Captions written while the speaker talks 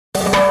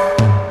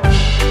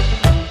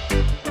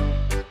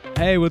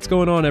Hey, what's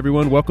going on,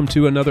 everyone? Welcome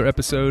to another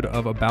episode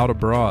of About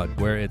Abroad,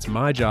 where it's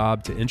my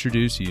job to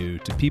introduce you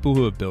to people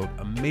who have built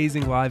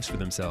amazing lives for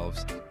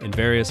themselves in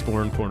various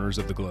foreign corners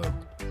of the globe.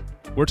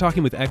 We're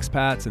talking with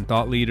expats and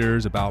thought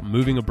leaders about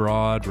moving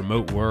abroad,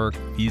 remote work,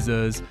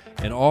 visas,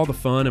 and all the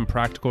fun and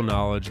practical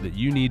knowledge that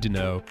you need to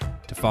know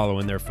to follow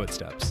in their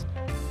footsteps.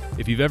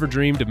 If you've ever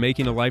dreamed of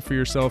making a life for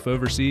yourself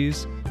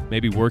overseas,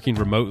 maybe working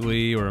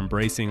remotely or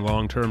embracing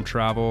long-term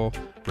travel,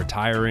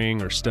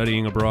 retiring or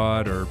studying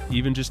abroad, or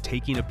even just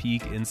taking a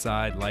peek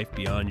inside life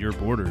beyond your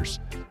borders,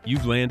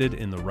 you've landed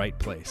in the right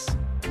place.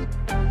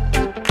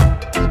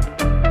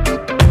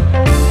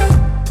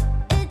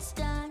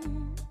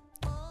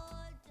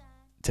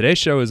 Today's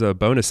show is a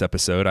bonus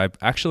episode. I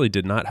actually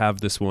did not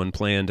have this one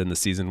planned in the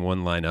season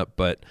 1 lineup,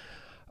 but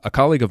a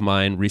colleague of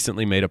mine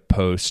recently made a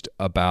post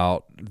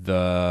about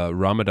the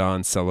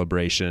Ramadan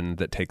celebration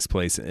that takes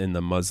place in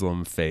the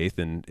Muslim faith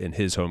in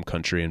his home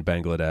country in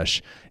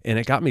Bangladesh. And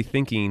it got me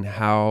thinking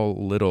how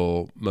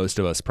little most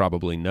of us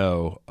probably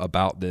know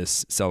about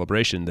this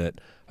celebration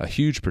that a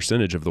huge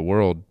percentage of the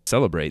world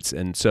celebrates.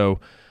 And so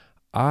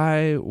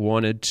I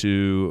wanted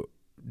to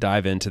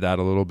dive into that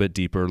a little bit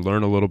deeper,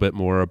 learn a little bit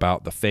more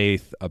about the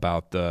faith,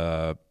 about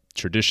the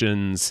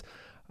traditions,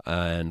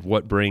 and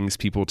what brings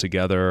people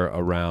together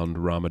around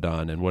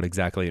Ramadan and what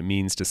exactly it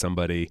means to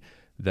somebody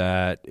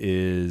that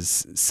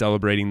is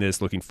celebrating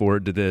this, looking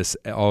forward to this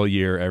all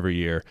year, every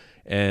year.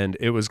 And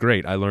it was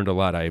great. I learned a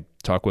lot. I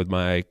talked with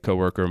my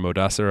coworker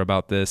Modassar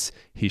about this.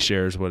 He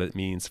shares what it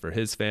means for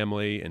his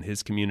family and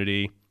his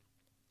community.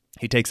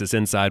 He takes us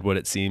inside what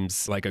it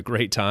seems like a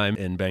great time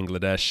in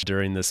Bangladesh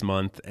during this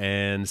month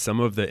and some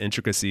of the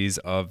intricacies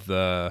of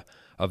the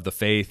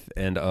faith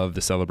and of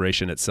the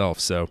celebration itself.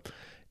 So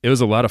it was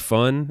a lot of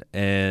fun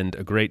and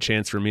a great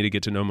chance for me to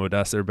get to know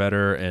Modassar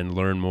better and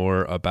learn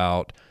more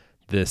about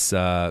this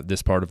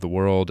part of the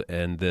world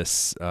and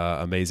this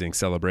amazing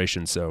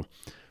celebration. So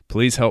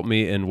please help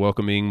me in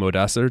welcoming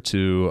Modassar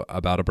to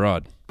About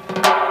Abroad.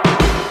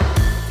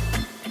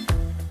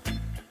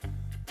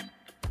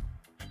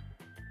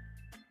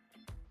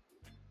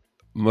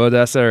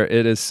 Modassar,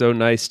 it is so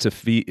nice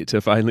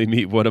to finally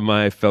meet one of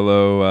my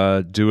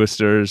fellow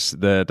Duisters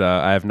that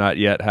I have not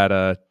yet had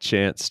a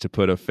chance to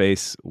put a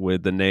face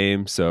with the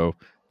name. So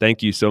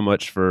thank you so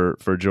much for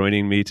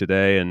joining me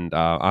today, and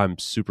I'm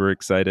super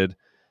excited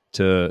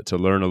to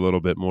learn a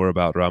little bit more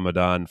about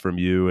Ramadan from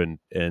you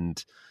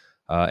and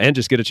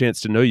just get a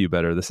chance to know you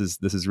better. This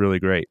is really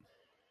great.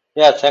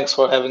 Yeah, thanks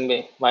for having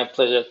me. My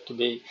pleasure to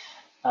be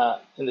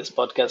in this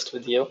podcast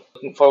with you.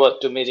 Looking forward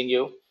to meeting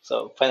you.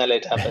 So finally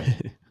it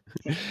happened.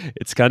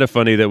 It's kind of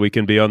funny that we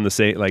can be on the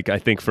same, like, I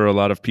think for a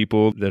lot of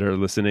people that are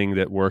listening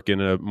that work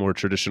in a more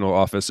traditional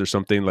office or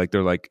something, like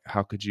they're like,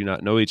 how could you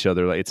not know each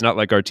other? Like, it's not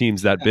like our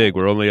team's that big.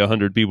 We're only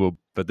 100 people,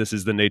 but this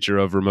is the nature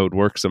of remote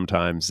work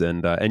sometimes.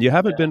 And you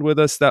haven't been with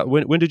us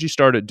when did you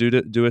start at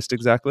Duist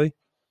exactly?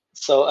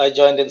 So I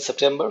joined in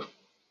September.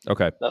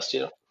 Okay. Last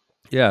year.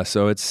 Yeah.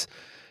 So it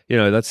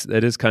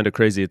is kind of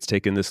crazy. It's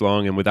taken this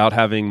long, and without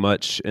having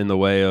much in the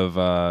way of,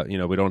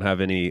 we don't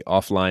have any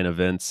offline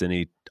events,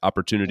 any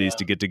opportunities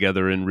to get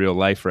together in real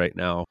life right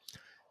now.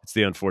 It's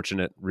the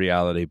unfortunate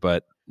reality,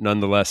 but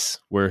nonetheless,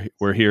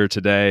 we're here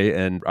today,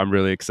 and I'm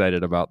really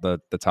excited about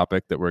the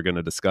topic that we're going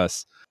to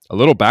discuss. A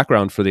little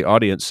background for the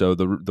audience. So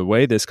the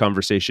way this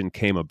conversation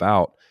came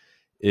about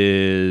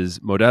is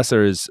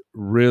Modassar is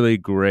really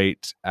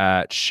great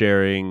at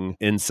sharing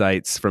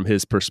insights from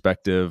his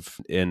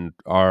perspective in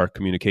our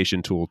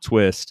communication tool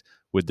Twist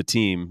with the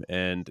team.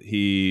 And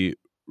he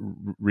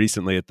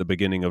recently, at the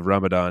beginning of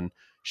Ramadan,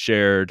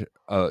 shared,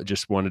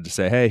 just wanted to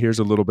say, hey, here's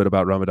a little bit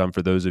about Ramadan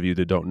for those of you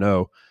that don't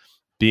know.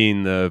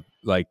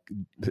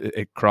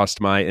 It crossed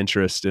my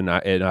interest, and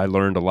I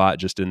learned a lot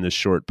just in this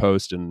short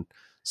post. And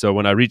so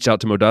when I reached out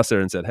to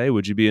Modassar and said, hey,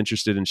 would you be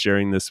interested in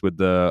sharing this with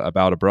the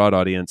About Abroad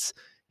audience?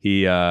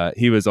 He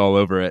was all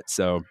over it.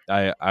 So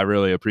I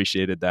really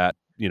appreciated that.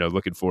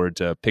 Looking forward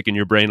to picking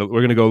your brain. We're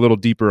going to go a little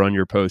deeper on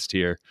your post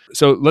here.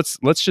 So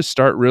let's just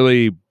start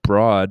really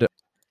broad.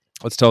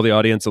 Let's tell the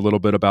audience a little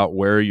bit about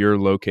where you're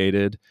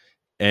located,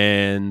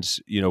 and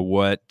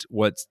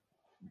let's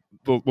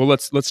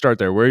start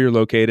there. Where you're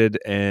located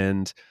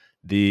and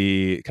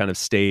the kind of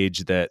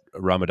stage that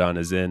Ramadan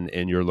is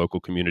in your local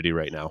community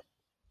right now.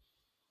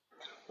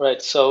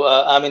 Right. So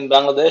I'm in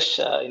Bangladesh,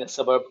 in a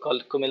suburb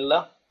called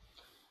Kumilla.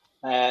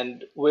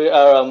 And we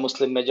are a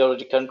Muslim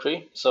majority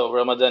country, so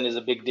Ramadan is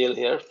a big deal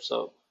here.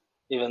 So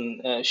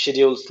even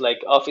schedules like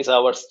office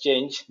hours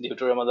change due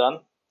to Ramadan.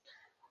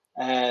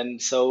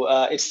 And so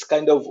it's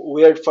kind of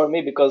weird for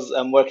me because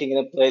I'm working in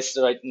a place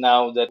right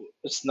now that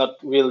it's not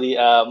really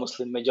a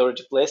Muslim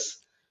majority place.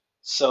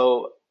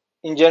 So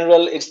in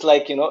general, it's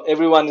like,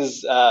 everyone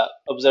is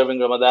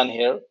observing Ramadan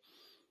here,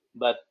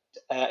 but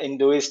in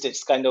Duist,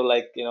 it's kind of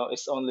like,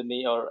 it's only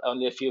me or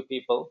only a few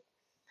people.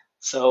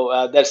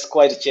 So that's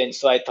quite a change.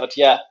 So I thought,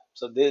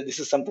 so this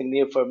is something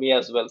new for me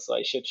as well. So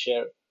I should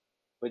share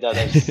with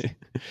others.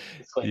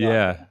 What's going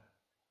on.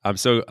 I'm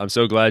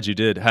so glad you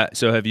did.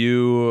 So have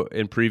you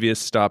in previous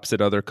stops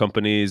at other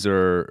companies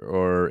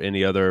or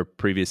any other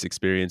previous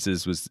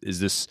experiences is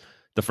this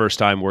the first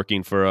time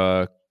working for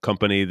a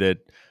company that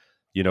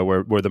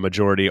where the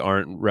majority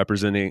aren't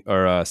representing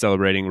or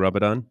celebrating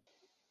Ramadan?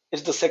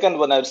 It's the second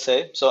one, I'd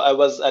say. So I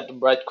was at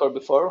Brightcore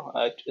before.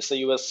 It's a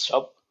US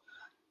shop,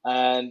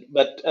 and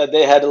but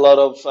they had a lot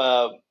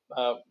of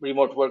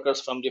remote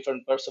workers from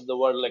different parts of the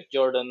world, like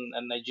Jordan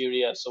and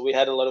Nigeria. So we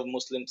had a lot of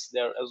Muslims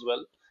there as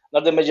well.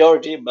 Not the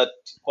majority, but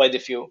quite a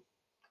few.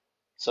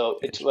 So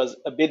it was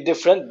a bit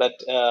different, but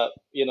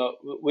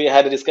we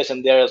had a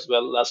discussion there as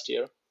well last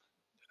year.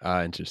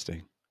 Ah,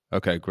 interesting.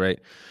 Okay, great.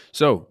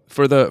 So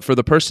for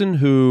the person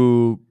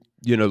who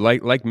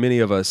like many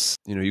of us,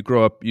 you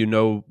grow up, you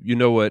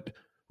know what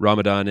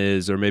Ramadan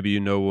is, or maybe you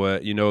know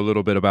a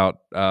little bit about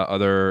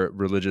other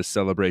religious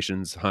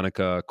celebrations,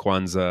 Hanukkah,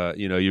 Kwanzaa.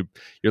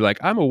 You're like,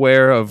 I'm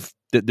aware of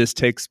that this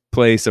takes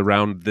place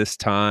around this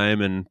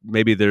time, and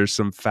maybe there's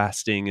some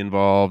fasting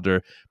involved,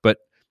 but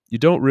you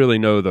don't really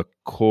know the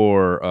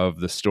core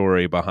of the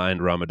story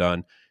behind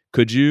Ramadan.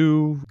 Could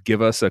you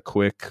give us a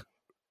quick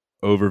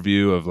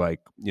overview of,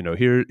 like,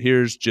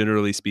 here's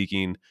generally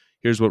speaking,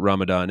 here's what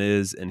Ramadan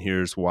is, and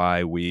here's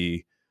why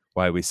we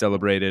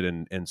celebrate it,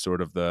 and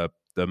sort of the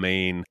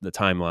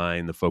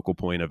timeline, the focal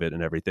point of it,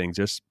 and everything,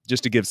 just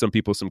to give some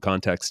people some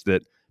context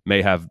that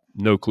may have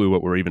no clue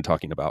what we're even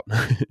talking about.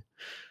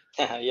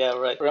 Yeah,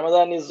 right.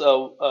 Ramadan is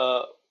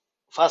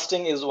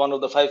fasting is one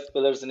of the five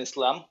pillars in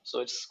Islam,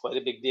 so it's quite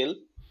a big deal.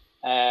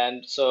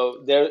 And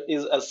so there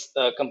is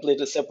a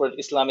completely separate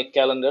Islamic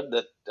calendar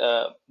that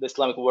the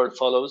Islamic world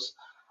follows,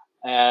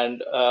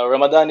 and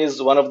Ramadan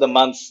is one of the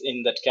months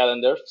in that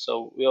calendar.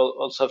 So we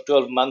also have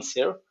 12 months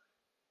here,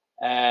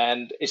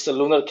 and it's a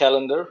lunar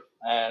calendar.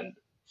 And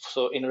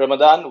so in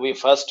Ramadan we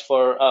fast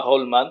for a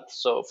whole month.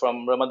 So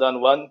from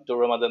Ramadan 1 to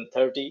Ramadan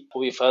 30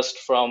 we fast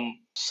from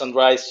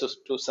sunrise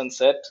to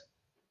sunset.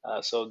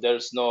 So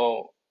there's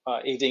no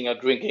eating or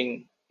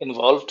drinking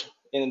involved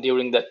in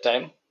during that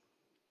time.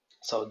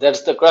 So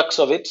that's the crux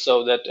of it.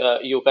 So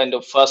that you kind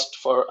of fast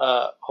for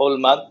a whole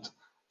month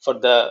for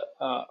the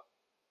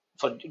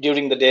for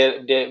during the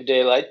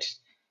daylight.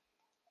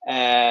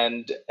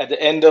 And at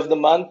the end of the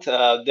month,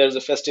 there's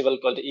a festival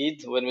called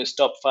Eid when we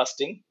stop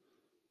fasting.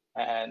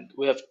 And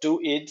we have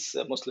two Eids.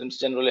 Muslims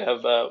generally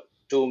have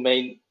two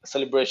main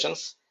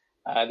celebrations.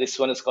 This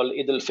one is called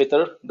Eid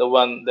al-Fitr, the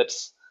one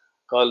that's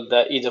called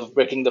the Eid of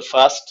breaking the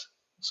fast.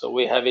 So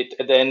we have it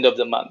at the end of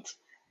the month.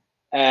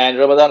 And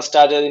Ramadan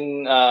started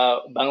in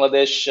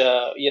Bangladesh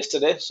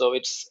yesterday, so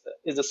it's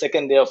the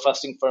second day of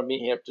fasting for me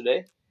here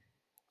today.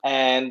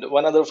 And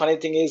one other funny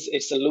thing is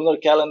it's a lunar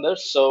calendar,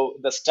 so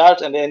the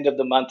start and the end of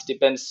the month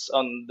depends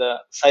on the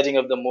sighting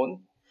of the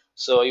moon.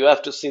 So you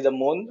have to see the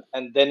moon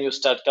and then you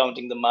start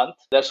counting the month.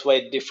 That's why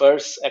it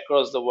differs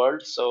across the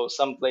world. So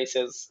some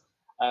places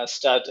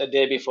start a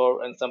day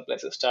before and some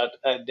places start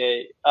a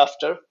day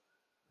after.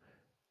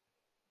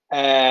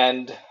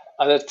 And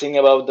other thing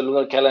about the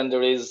lunar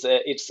calendar is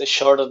it's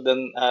shorter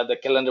than the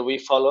calendar we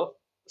follow.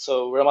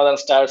 So Ramadan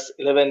starts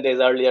 11 days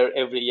earlier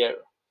every year.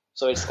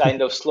 So it's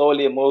kind of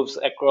slowly moves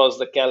across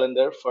the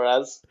calendar for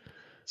us.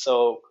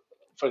 So,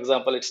 for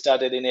example, it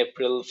started in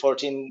April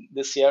 14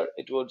 this year.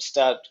 It would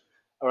start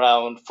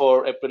around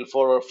April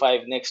 4 or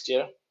 5 next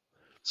year.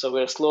 So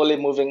we're slowly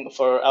moving,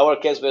 for our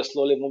case, we're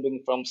slowly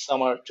moving from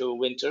summer to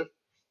winter.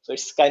 So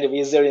it's kind of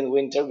easier in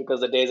winter because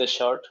the days are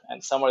short,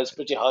 and summer is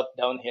pretty hot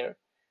down here.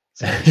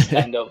 So it's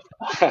kind of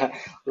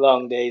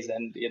long days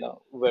and,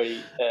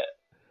 very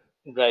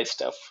dry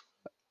stuff.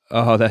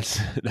 Oh,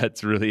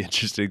 that's really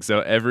interesting. So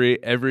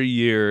every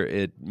year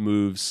it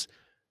moves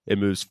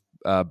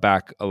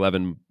back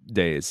 11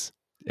 days.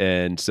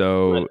 And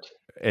so Right.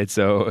 and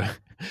so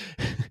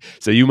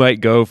so you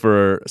might go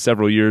for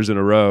several years in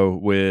a row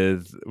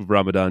with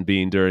Ramadan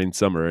being during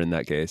summer in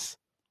that case.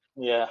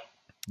 Yeah.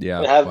 We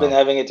Yeah, have been wow.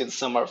 having it in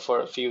summer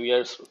for a few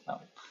years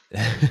now.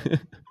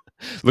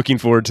 Looking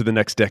forward to the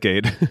next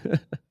decade.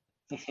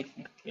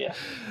 Yeah.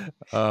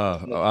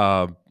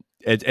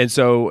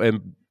 Definitely.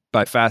 And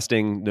by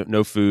fasting,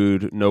 no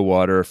food, no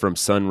water from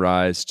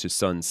sunrise to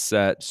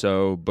sunset.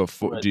 So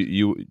before, Right.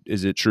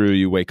 is it true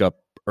you wake up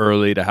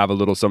early to have a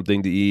little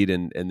something to eat,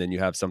 and then you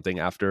have something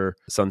after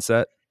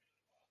sunset?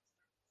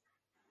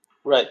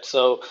 Right.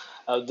 So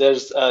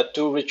there's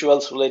two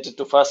rituals related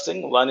to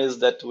fasting. One is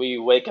that we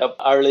wake up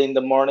early in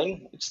the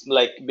morning. It's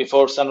like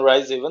before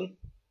sunrise even,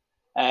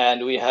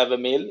 and we have a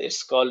meal.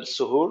 It's called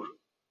suhoor.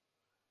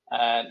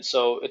 And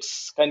so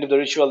it's kind of the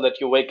ritual that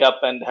you wake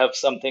up and have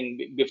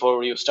something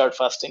before you start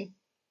fasting.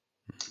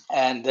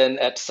 And then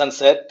at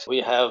sunset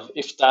we have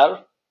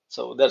iftar.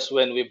 So that's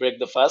when we break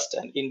the fast,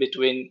 and in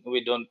between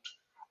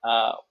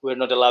we're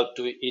not allowed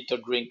to eat or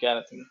drink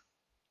anything.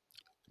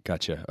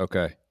 Gotcha.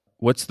 Okay.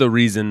 What's the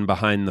reason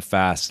behind the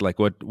fast? Like,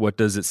 what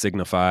does it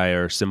signify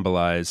or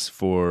symbolize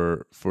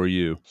for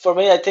you? For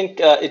me, I think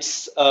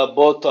it's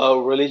both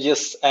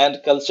religious and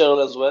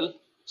cultural as well.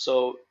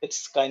 So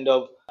it's kind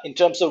of, in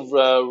terms of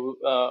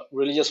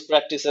religious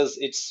practices,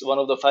 it's one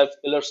of the five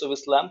pillars of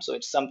Islam. So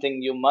it's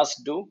something you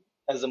must do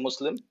as a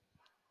Muslim.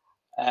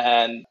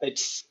 and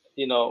it's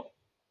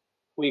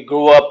we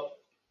grew up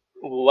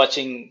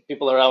watching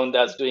people around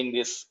us doing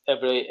this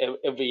every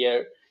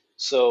year,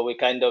 so we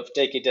kind of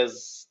take it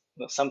as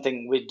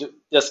something we do,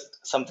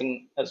 just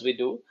something as we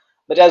do.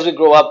 But as we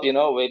grow up,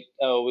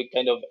 we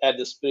kind of add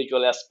the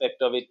spiritual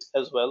aspect of it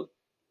as well.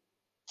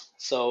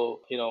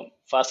 So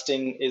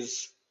fasting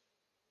is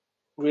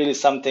really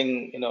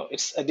something,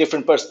 it's a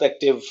different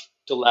perspective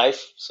to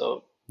life.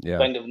 So you Yeah.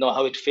 kind of know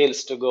how it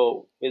feels to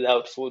go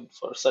without food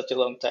for such a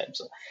long time.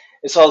 So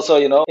it's also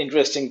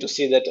interesting to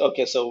see that,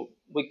 okay, so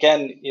we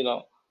can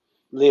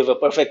live a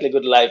perfectly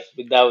good life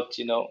without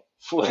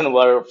food and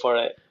water for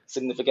a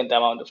significant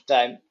amount of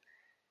time.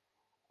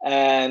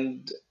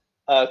 And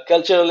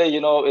culturally,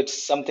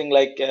 it's something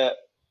like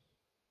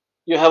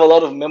you have a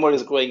lot of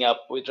memories growing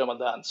up with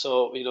Ramadan.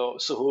 So,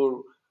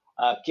 suhoor,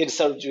 kids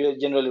are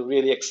generally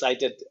really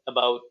excited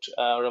about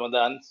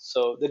Ramadan.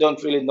 So they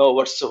don't really know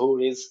what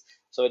suhoor is.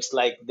 So it's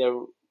like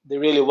they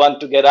really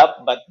want to get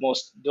up, but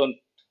most don't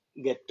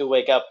get to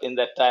wake up in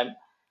that time.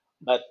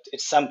 But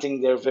it's something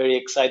they're very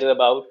excited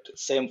about.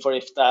 Same for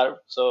iftar.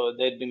 So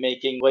they'd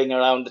be going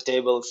around the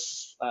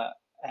tables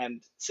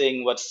and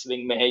seeing what's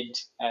being made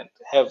and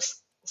have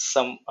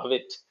some of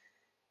it,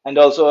 and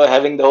also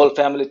having the whole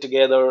family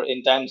together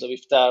in times of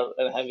iftar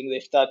and having the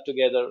iftar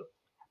together.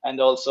 And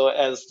also,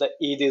 as the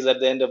Eid is at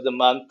the end of the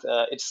month,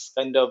 it's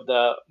kind of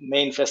the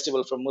main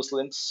festival for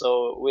Muslims.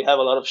 So we have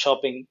a lot of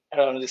shopping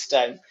around this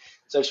time.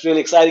 So it's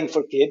really exciting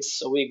for kids.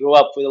 So we grow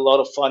up with a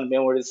lot of fun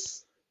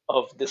memories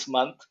of this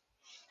month.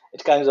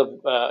 It kind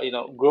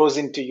of grows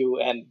into you,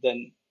 and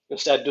then you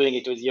start doing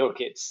it with your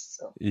kids.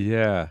 So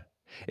Yeah.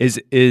 Is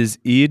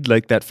Eid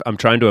like that? I'm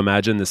trying to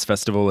imagine this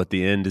festival at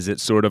the end. Is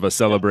it sort of a yeah,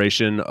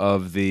 celebration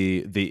of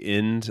the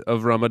end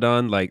of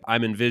Ramadan? Like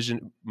I'm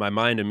envision my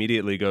mind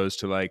immediately goes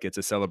to like it's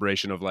a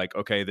celebration of like,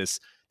 okay, this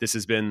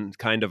has been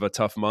kind of a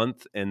tough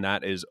month and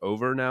that is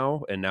over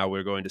now and now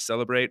we're going to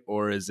celebrate,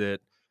 or is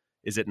it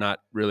not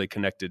really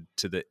connected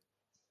to the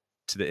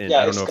end? yeah,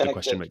 I don't it's know if the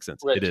question connected, makes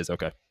sense. It right? is,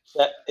 okay.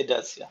 Yeah, it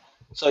does. Yeah.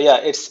 So yeah,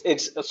 it's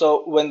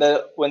so when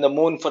the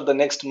moon for the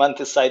next month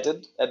is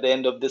sighted at the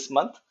end of this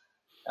month.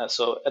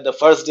 So at the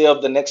first day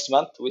of the next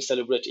month, we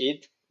celebrate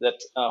Eid.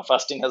 That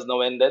fasting has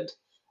now ended,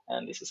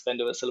 and this is kind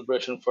of a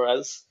celebration for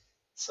us.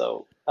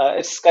 So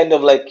it's kind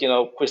of like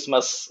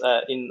Christmas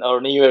in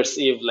or New Year's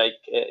Eve, like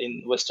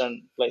in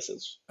Western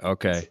places. You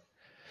can say. Okay.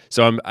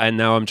 So and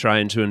now I'm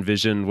trying to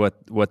envision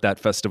what that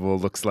festival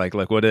looks like.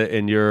 Like what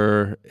in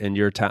your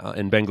town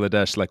in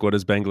Bangladesh, like what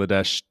does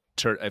Bangladesh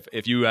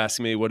if you ask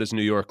me what does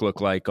New York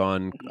look like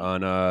Mhm.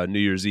 on New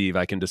Year's Eve,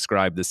 I can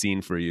describe the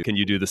scene for you. Can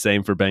you do the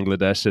same for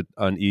Bangladesh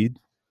on Eid?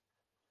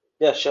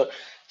 Yeah, sure.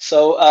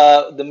 So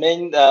the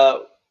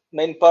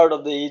main part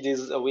of the Eid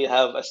is we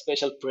have a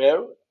special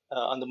prayer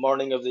on the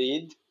morning of the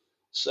Eid.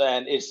 So,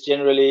 and it's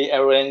generally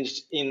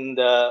arranged in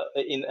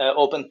an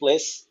open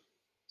place.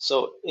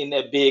 So in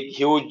a big,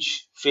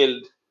 huge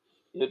field,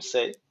 you'd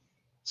say.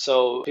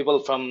 So people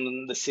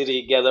from the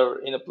city gather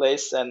in a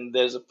place, and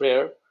there's a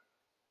prayer.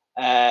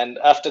 And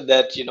after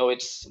that,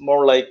 it's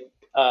more like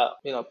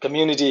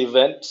community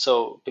event.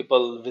 So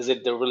people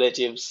visit their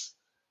relatives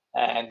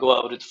and go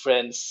out with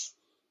friends,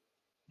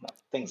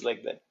 things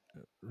like that.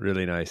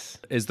 Really nice.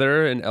 Is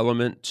there an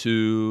element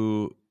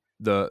to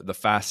the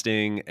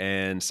fasting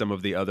and some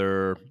of the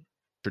other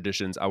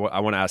traditions? I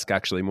want to ask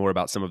actually more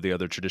about some of the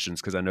other traditions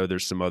because I know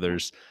there's some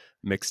others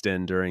mixed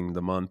in during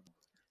the month.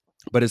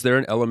 But is there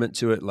an element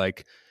to it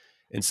like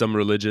in some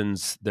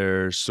religions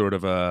there's sort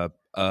of a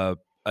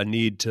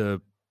need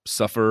to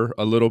suffer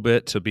a little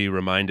bit to be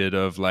reminded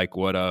of like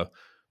what a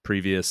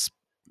previous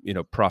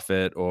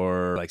prophet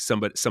or like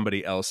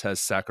somebody else has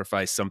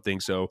sacrificed something,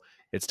 so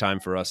it's time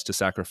for us to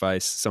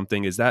sacrifice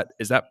something. Is that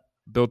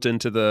built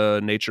into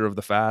the nature of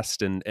the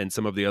fast and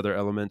some of the other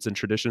elements and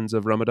traditions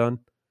of Ramadan?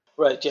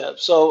 Right, yeah.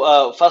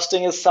 So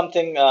fasting is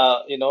something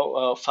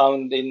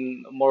found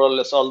in more or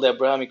less all the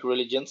Abrahamic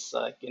religions,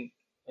 like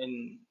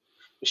in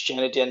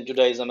Christianity and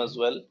Judaism as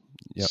well.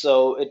 Yep.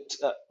 So it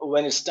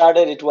when it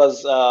started, it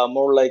was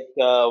more like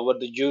what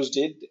the Jews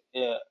did,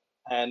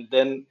 and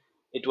then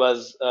it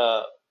was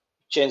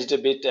changed a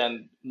bit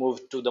and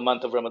moved to the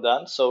month of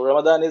Ramadan. So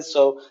Ramadan is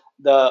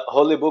the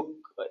holy book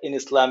in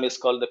Islam is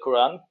called the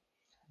Quran,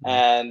 Mhm.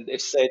 and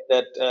it said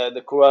that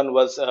the Quran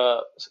was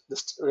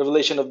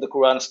revelation of the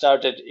Quran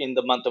started in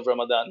the month of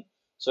Ramadan.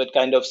 So it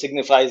kind of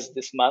signifies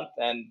this month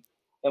and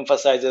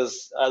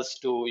emphasizes us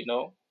to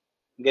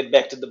get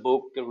back to the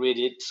book, read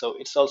it. So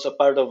it's also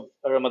part of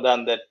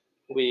Ramadan that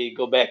we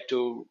go back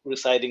to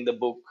reciting the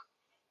book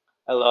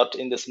a lot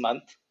in this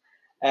month.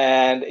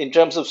 And in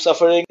terms of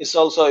suffering, it's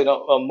also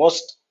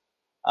most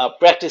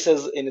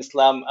practices in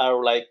Islam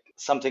are like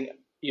something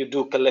you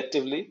do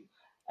collectively.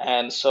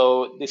 And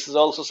so this is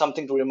also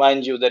something to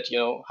remind you that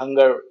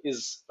hunger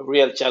is a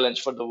real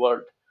challenge for the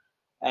world,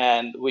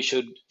 and we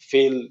should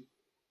feel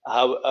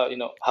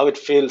how it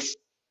feels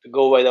to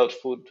go without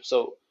food.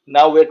 So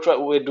now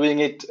we're doing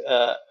it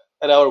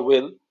at our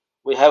will.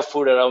 We have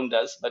food around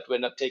us, but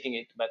we're not taking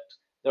it. But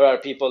there are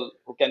people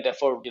who can't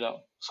afford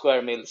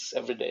square meals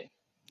every day.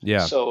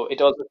 Yeah. So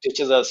it also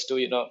teaches us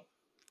to,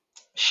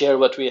 share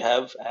what we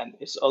have. And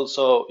it's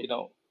also,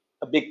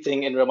 a big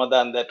thing in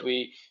Ramadan that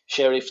we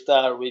share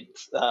iftar with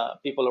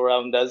people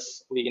around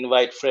us. We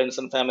invite friends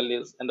and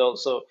families, and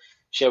also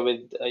share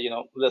with,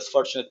 less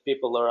fortunate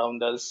people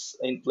around us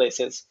in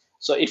places.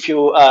 So if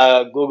you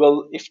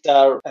Google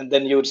iftar, and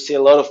then you would see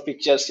a lot of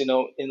pictures, in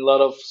a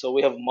lot of, so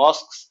we have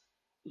mosques.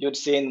 You'd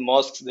see in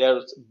mosques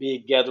there's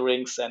big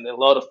gatherings and a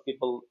lot of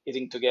people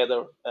eating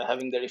together,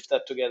 having their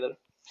iftar together.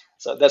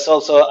 So that's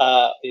also,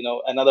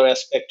 another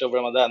aspect of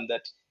Ramadan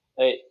that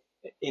uh,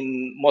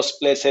 in most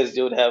places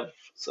you would have.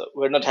 So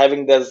we're not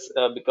having this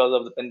because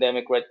of the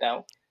pandemic right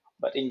now,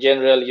 but in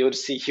general you would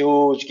see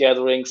huge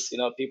gatherings.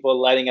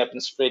 People lining up in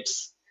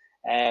streets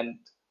and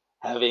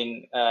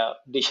having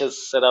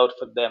dishes set out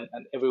for them,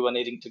 and everyone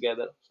eating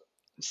together.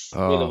 It's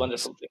really a Oh,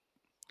 wonderful thing.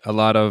 a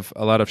lot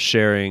of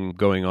sharing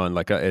going on.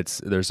 Like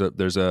it's there's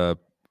a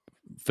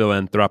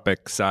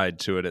philanthropic side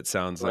to it. It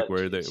sounds like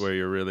Right. Yes. where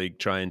you're really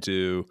trying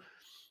to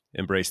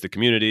embrace the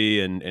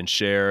community and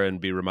share and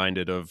be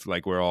reminded of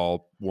like we're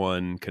all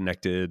one,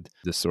 connected,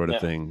 this sort of Yeah.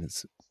 thing.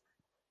 It's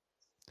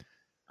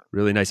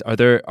really nice. Are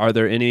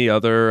there any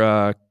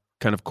other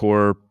kind of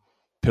core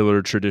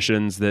pillar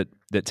traditions that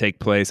take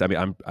place? I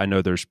mean, I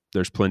know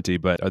there's plenty,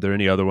 but are there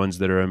any other ones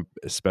that are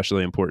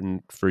especially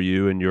important for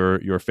you and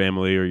your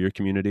family or your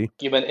community?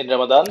 You mean in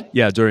Ramadan?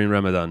 Yeah, during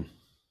Ramadan.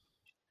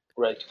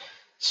 Right.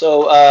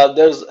 So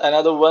there's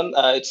another one.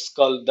 It's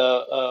called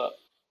the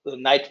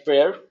night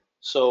prayer.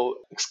 So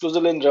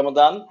exclusively in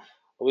Ramadan,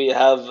 we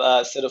have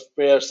a set of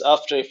prayers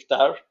after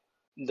iftar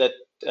that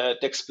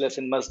takes place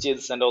in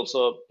masjids, and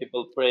also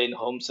people pray in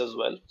homes as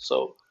well.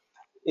 So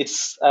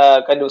it's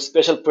a kind of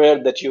special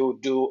prayer that you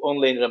do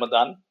only in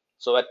Ramadan.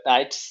 So at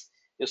nights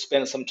you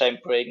spend some time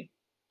praying,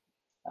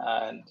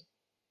 and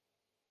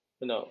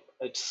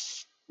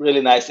it's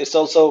really nice. It's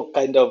also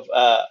kind of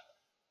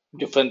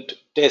different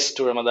taste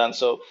to Ramadan.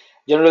 So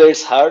generally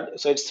it's hard.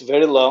 So it's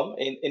very long.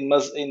 In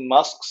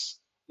mosques,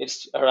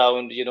 it's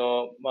around,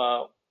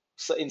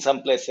 in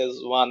some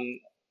places 1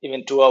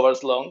 even 2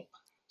 hours long.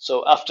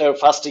 So after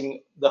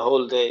fasting the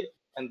whole day,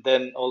 and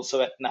then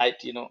also at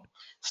night,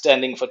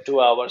 standing for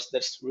 2 hours,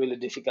 that's really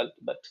difficult.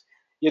 But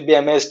you'd be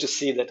amazed to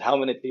see that how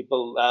many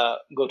people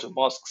go to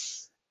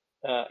mosques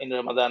in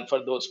Ramadan for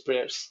those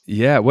prayers.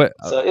 Yeah. What?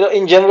 So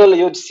in general,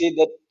 you'd see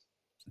that.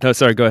 No,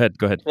 sorry. Go ahead.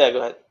 Go ahead. Yeah, go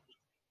ahead.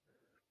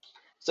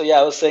 So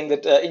yeah, I was saying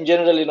that in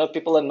general,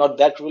 people are not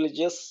that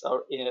religious,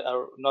 or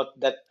are not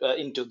that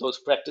into those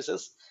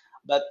practices.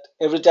 But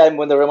every time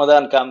when the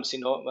Ramadan comes,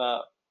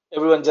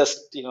 everyone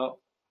just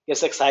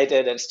gets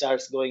excited and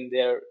starts going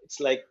there. It's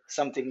like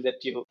something that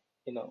you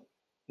know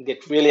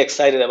get really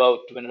excited about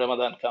when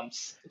Ramadan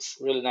comes. It's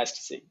really nice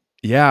to see.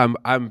 Yeah,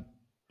 I'm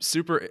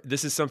super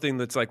this is something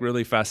that's like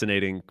really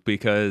fascinating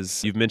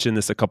because you've mentioned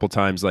this a couple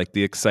times, like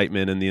the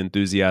excitement and the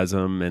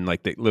enthusiasm and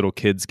like the little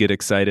kids get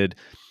excited.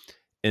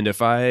 And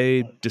if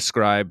I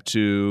describe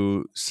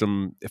to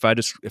some if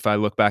I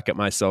look back at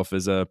myself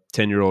as a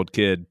 10-year-old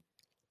kid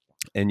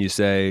and you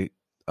say,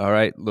 all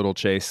right, little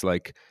Chase,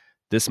 like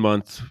this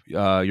month,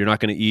 you're not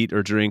going to eat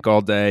or drink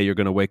all day. You're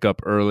going to wake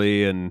up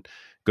early and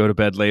go to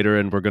bed later,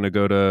 and we're going to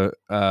go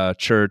to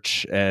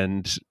church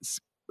and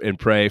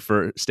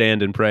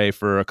stand and pray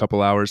for a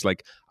couple hours.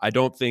 Like, I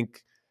don't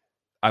think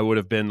I would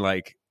have been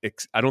like,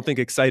 I don't think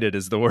excited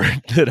is the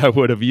word that I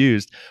would have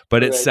used,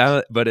 but Right,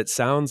 it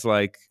sounds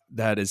like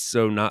that is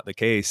so not the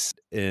case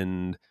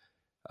in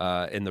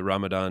the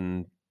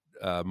Ramadan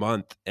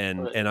month,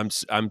 right. and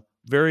I'm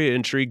very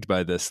intrigued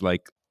by this.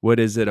 Like, what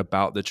is it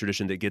about the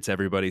tradition that gets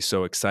everybody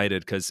so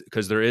excited?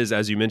 Because there is,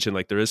 as you mentioned,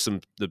 like there is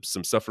some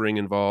suffering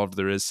involved.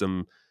 There is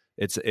some.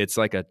 It's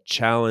like a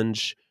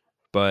challenge,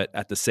 but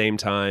at the same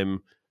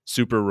time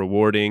super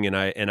rewarding. And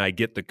I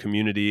get the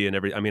community and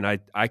every. I mean,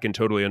 I can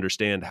totally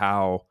understand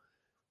how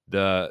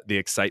the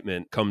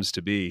excitement comes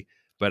to be,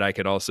 but I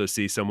could also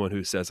see someone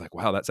who says like,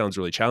 wow, that sounds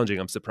really challenging.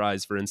 I'm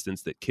surprised, for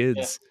instance, that Yeah.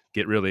 kids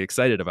get really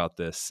excited about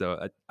this.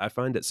 So I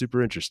find it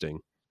super interesting.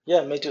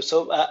 Yeah, me too.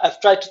 So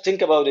I've tried to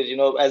think about it,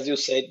 as you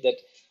said, that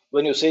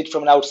when you see it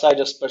from an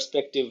outsider's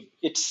perspective,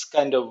 it's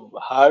kind of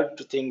hard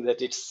to think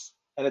that it's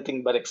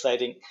anything but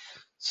exciting.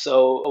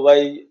 So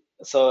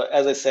so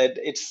as I said,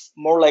 it's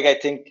more like, I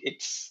think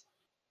it's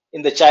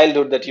in the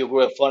childhood that you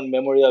grow a fond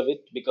memory of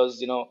it,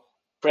 because,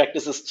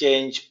 practices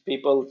change,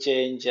 people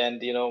change, and,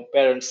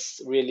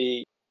 parents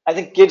really, I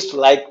think kids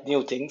like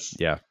new things.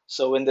 Yeah.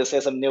 So when they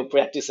say some new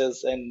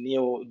practices and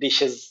new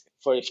dishes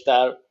for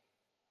iftar,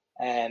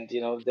 and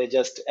they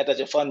just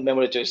attach a fun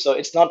memory to it. So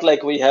it's not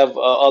like we have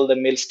all the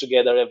meals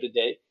together every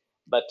day,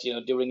 but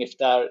during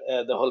iftar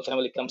the whole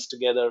family comes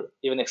together.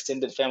 Even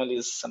extended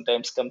families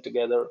sometimes come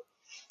together,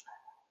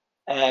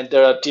 and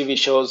there are TV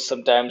shows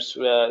sometimes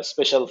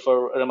special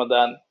for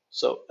Ramadan.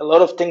 So a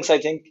lot of things, I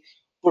think,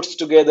 puts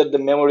together the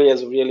memory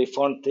as a really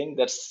fun thing.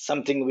 That's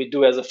something we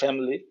do as a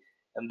family,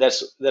 and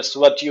that's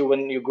what you,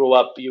 when you grow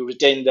up, you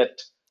retain that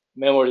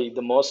memory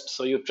the most,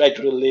 so you try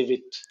to relive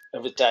it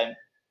every time.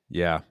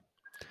 Yeah.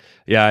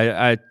 Yeah,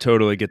 I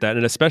totally get that,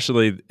 and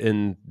especially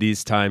in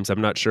these times,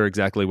 I'm not sure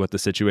exactly what the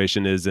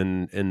situation is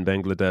in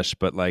Bangladesh,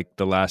 but like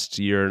the last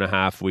year and a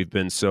half, we've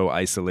been so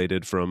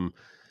isolated from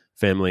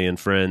family and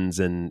friends,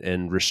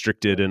 and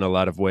restricted in a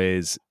lot of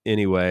ways.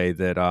 Anyway,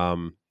 that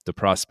the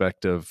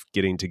prospect of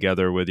getting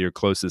together with your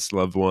closest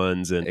loved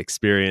ones and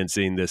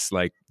experiencing this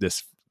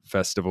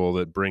festival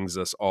that brings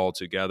us all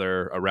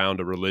together around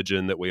a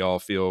religion that we all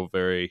feel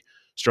very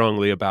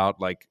strongly about,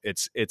 like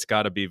it's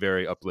got to be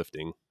very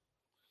uplifting.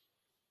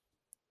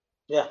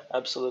 Yeah,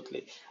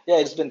 absolutely. Yeah,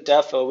 it's been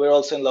tough. We're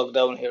also in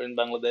lockdown here in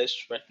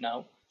Bangladesh right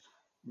now.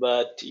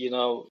 But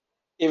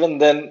even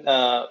then,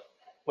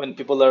 when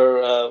people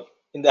are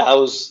in the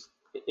house,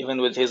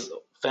 even with his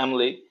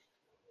family,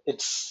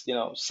 it's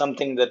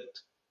something that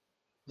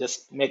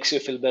just makes you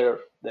feel better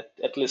that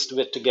at least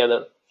we're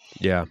together.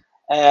 Yeah.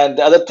 And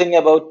the other thing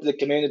about the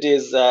community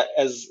is,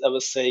 as I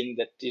was saying,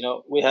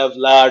 that we have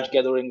large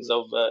gatherings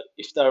of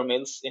iftar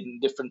meals in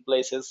different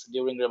places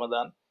during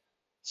Ramadan.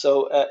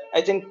 So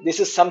I think this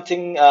is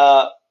something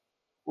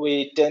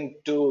we tend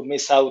to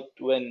miss out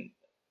when,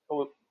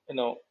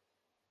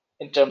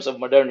 in terms of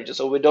modernity.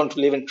 So we don't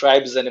live in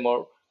tribes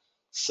anymore.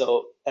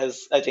 So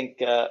as I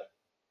think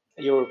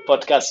your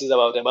podcast is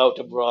about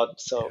abroad,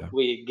 so Yeah.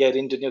 we get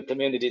into new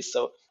communities.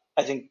 So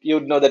I think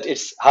you'd know that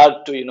it's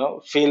hard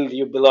to feel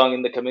you belong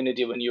in the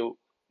community when you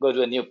go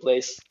to a new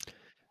place.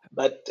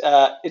 But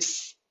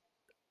it's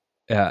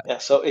Yeah. yeah,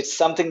 so it's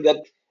something that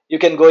you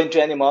can go into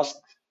any mosque,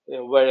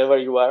 wherever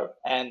you are,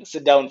 and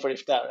sit down for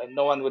iftar, and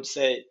no one would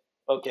say,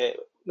 okay,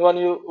 no one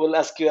you will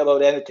ask you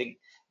about anything.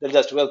 They'll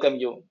just welcome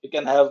you. You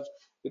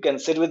can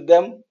sit with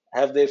them,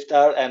 have the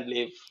iftar, and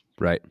leave.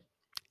 Right.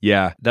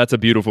 Yeah, that's a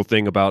beautiful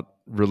thing about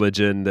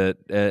religion, that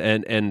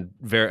and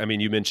very, I mean,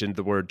 you mentioned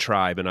the word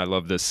tribe, and I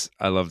love this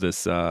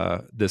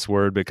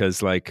word,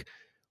 because like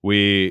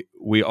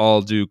we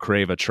all do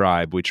crave a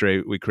tribe. We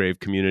crave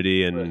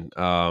community, Right.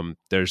 and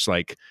there's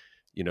like,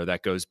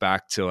 that goes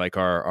back to like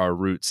our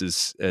roots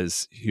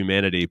as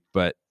humanity.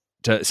 But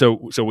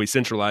so we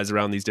centralize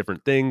around these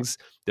different things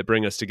that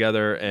bring us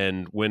together,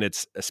 and when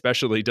it's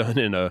especially done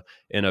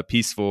in a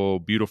peaceful,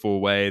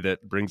 beautiful way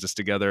that brings us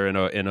together in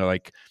a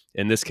like,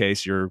 in this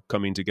case, you're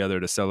coming together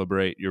to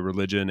celebrate your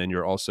religion, and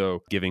you're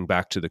also giving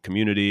back to the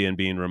community and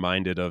being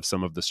reminded of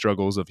some of the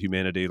struggles of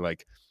humanity.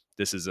 Like,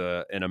 this is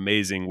an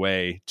amazing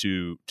way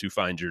to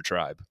find your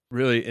tribe.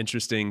 Really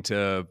interesting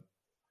to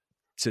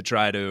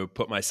try to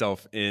put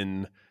myself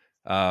in,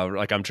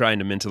 like, I'm trying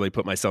to mentally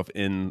put myself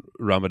in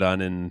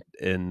Ramadan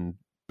in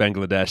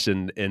Bangladesh,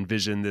 and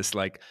envision this,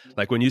 like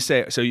when you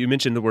say, so you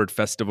mentioned the word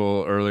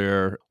festival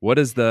earlier. What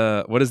does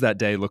that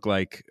day look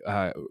like?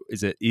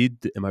 Is it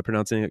Eid? Am I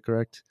pronouncing it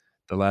correct?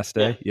 The last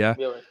Yeah, day? Yeah.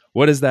 you're right.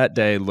 What does that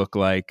day look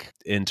like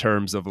in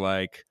terms of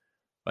like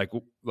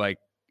like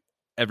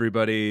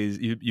everybody's,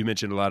 you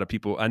mentioned a lot of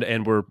people,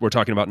 and we're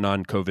talking about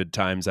non-COVID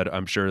times.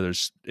 I'm sure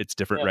it's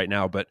different Yeah. right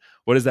now, but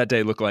what does that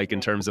day look like in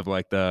Yeah. terms of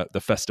like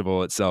the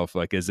festival itself?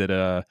 Like, is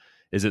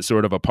it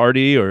sort of a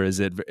party, or is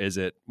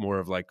it more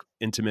of like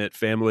intimate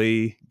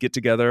family get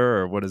together,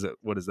 or what is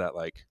that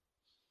like?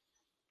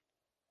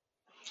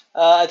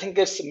 I think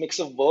it's a mix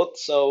of both.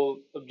 So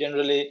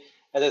generally,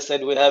 as I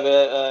said, we have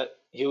a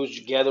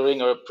huge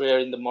gathering or a prayer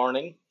in the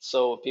morning.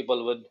 So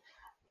people would,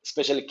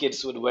 especially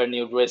kids, would wear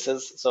new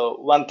dresses. So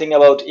one thing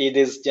about Eid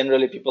is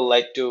generally people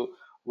like to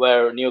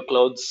wear new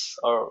clothes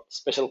or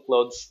special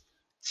clothes.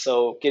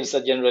 So kids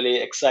are generally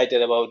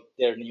excited about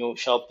their new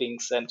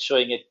shoppings and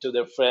showing it to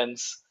their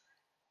friends.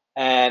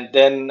 And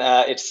then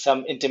it's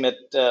some intimate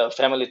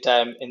family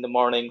time in the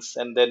mornings,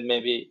 and then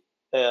maybe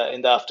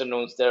in the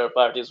afternoons there are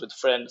parties with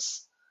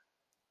friends.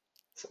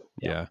 So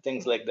yeah, Yeah.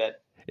 things like that.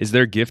 Is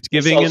there gift It's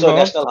giving also a involved?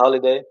 national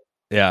holiday.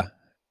 Yeah.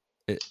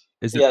 I-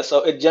 Is it? Yeah,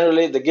 so it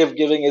generally the gift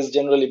giving is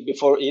generally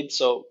before Eid.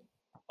 So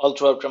all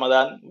throughout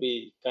Ramadan,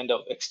 we kind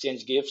of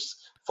exchange gifts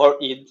for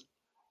Eid,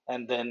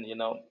 and then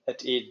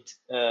at Eid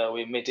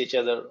we meet each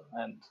other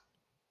and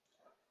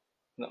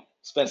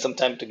spend some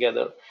time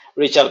together.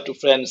 Reach out to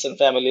friends and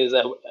families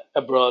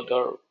abroad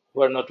or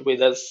who are not with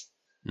us.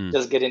 Mm.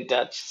 Just get in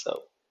touch.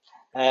 So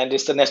and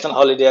it's a national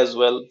holiday as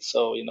well.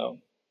 So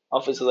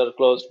offices are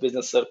closed,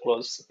 businesses are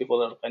closed.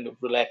 People are kind of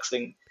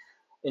relaxing,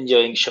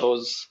 enjoying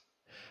shows.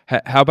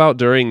 How about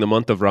during the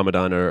month of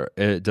Ramadan? Or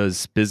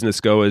does business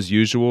go as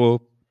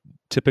usual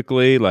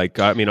typically? Like,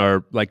 I mean,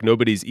 are like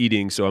nobody's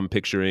eating, so I'm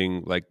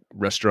picturing like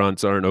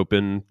restaurants aren't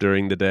open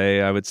during the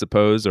day, I would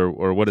suppose,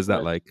 or what is that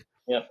Right. like?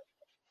 Yeah.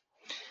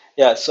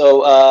 Yeah.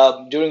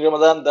 So during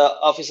Ramadan, the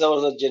office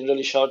hours are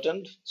generally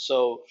shortened.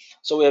 So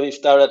we have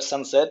iftar at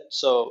sunset.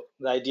 So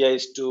the idea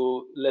is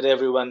to let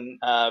everyone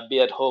be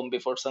at home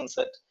before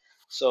sunset.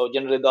 So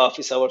generally, the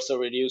office hours are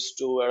reduced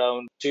to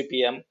around 3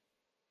 p.m.,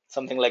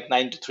 something like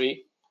 9 to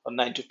 3 or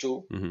 9 to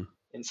 2 Hmm.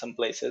 in some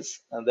places.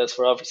 And that's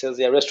for offices.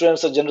 Yeah,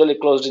 restaurants are generally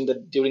closed in the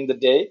during the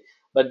day,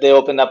 but they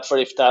open up for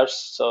iftars.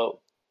 So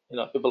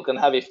people can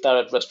have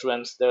iftar at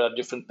restaurants. There are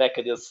different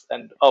packages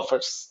and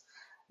offers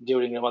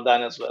during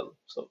Ramadan as well.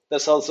 So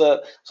that's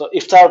also, so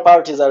iftar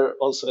parties are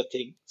also a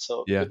thing.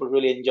 So Yeah. people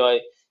really enjoy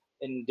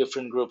in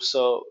different groups.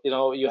 So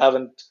you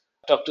haven't.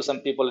 talk to some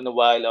people in a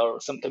while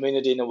or some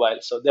community in a while.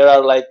 So there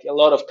are like a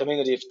lot of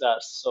community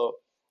iftars. So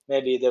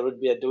maybe there would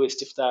be a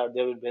Doist iftar,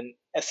 there would be an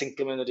async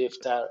community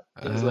iftar,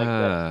 things like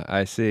that, Ah,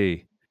 I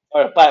see.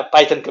 or a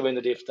Python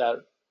community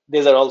iftar.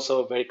 These are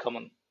also very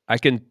common. I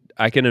can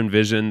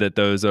envision that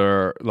those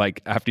are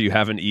like after you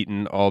haven't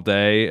eaten all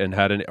day and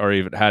or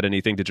even had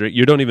anything to drink.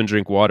 You don't even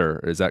drink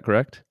water, is that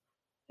correct?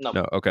 No,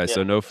 No. Okay, yeah,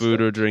 so no that's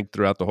food or correct. drink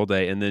throughout the whole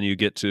day, and then you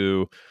get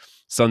to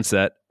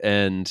sunset,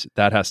 and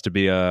that has to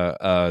be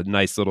a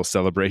nice little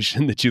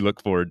celebration that you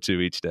look forward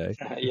to each day.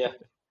 Yeah,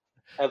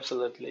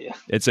 absolutely. Yeah,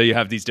 And so you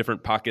have these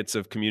different pockets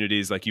of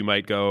communities, like you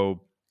might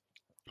go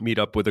meet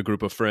up with a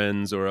group of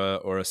friends or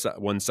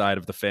one side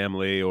of the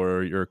family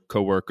or your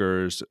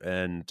coworkers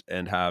and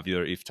have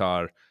your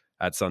iftar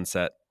at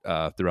sunset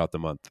throughout the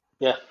month.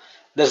 yeah.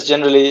 That's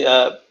generally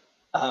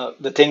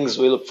the things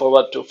we look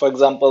forward to. For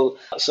example,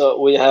 so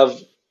we have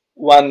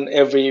one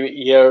every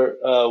year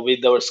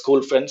with our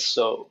school friends.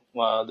 So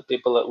the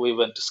people that we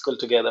went to school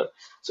together.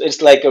 So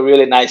it's like a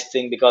really nice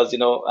thing because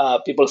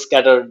people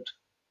scattered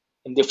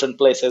in different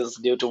places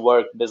due to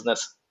work,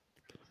 business.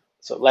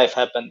 So life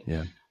happened,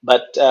 Yeah.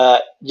 but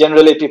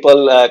generally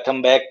people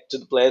come back to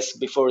the place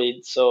before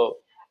Eid. So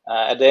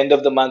at the end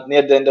of the month,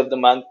 near the end of the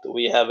month,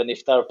 we have an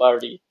iftar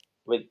party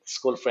with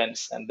school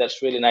friends, and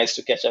that's really nice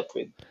to catch up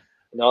with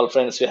all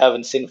friends we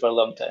haven't seen for a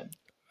long time.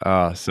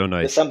 Ah, so That's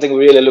nice. something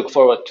we really look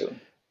forward to.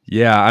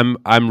 Yeah,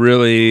 I'm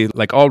really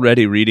like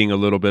already reading a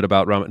little bit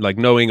about Ramadan, like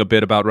knowing a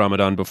bit about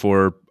Ramadan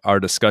before our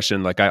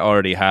discussion. Like I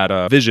already had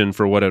a vision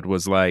for what it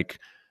was like,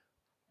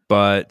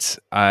 but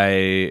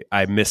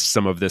I missed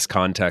some of this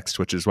context,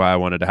 which is why I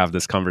wanted to have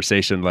this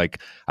conversation.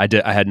 Like I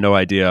had no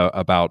idea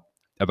about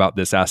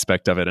this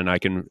aspect of it, and I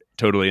can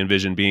totally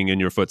envision being in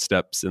your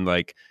footsteps and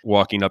like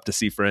walking up to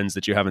see friends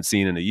that you haven't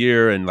seen in a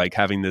year, and like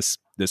having this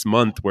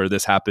month where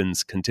this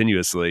happens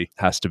continuously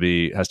has to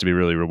be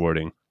really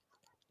rewarding.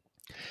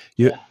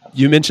 You Yeah, you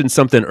absolutely. mentioned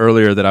something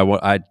earlier that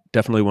I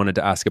definitely wanted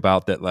to ask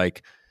about, that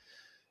like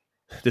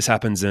this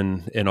happens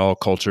in all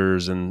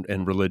cultures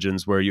and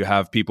religions, where you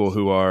have people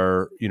who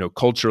are,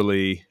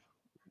 culturally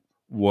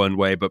one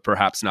way but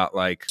perhaps not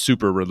like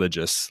super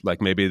religious,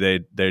 like maybe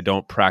they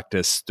don't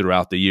practice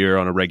throughout the year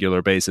on a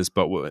regular basis,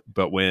 but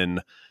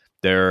when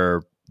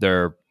they're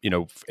in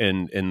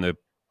the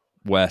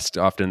West,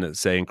 often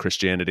say in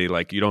Christianity,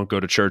 like you don't go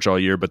to church all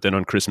year, but then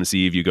on Christmas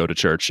Eve you go to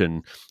church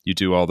and you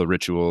do all the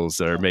rituals,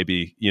 or Yeah,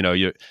 maybe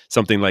you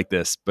something like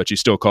this, but you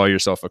still call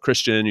yourself a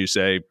Christian. You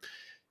say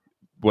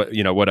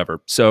whatever.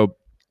 So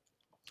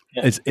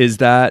yeah. is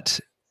that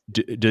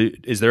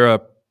is there a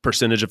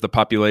percentage of the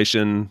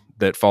population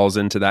that falls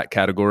into that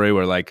category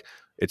where like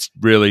it's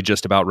really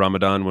just about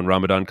Ramadan when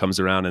Ramadan comes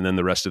around, and then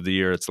the rest of the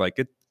year it's like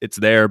it's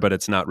there, but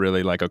it's not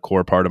really like a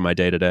core part of my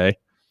day to day?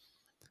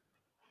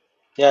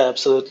 Yeah,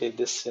 absolutely.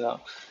 This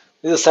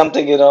is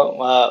something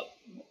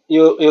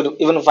you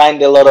even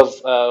find a lot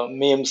of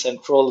memes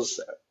and trolls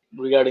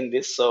regarding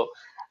this. So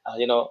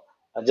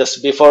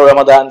just before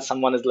Ramadan,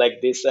 someone is like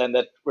this, and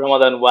that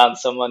Ramadan one,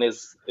 someone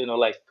is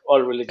like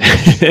all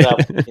religious, scrub,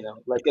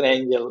 like an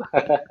angel.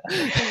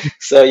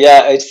 So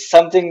yeah, it's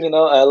something a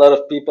lot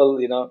of people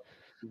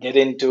get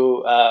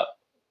into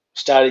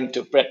starting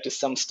to practice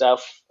some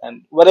stuff,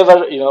 and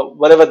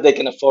whatever they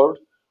can afford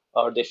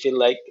or they feel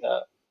like.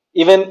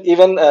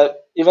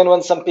 Even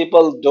when some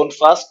people don't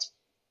fast,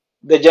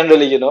 they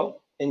generally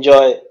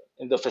enjoy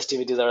the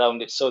festivities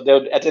around it, so they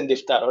would attend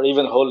iftar or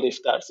even hold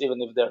iftars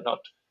even if they're not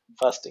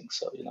fasting.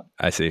 So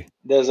I see.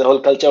 there's a whole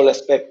cultural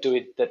aspect to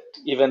it that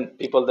even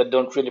people that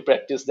don't really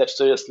practice that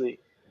seriously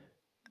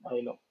uh,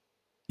 you know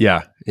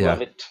Yeah, yeah.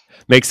 love it.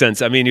 Makes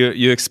sense. I mean,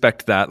 you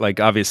expect that.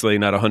 Like, obviously,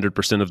 not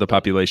 100% of the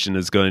population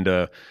is going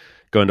to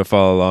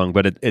follow along,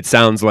 but it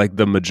sounds like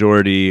the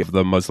majority of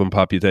the Muslim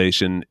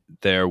population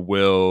there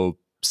will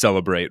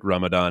celebrate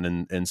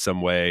Ramadan in some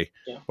way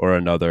Yeah, or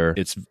another.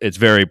 It's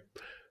very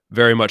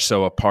very much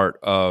so a part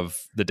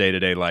of the day to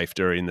day life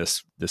during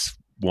this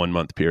 1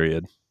 month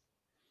period.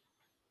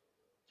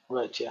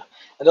 right. Yeah,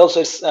 and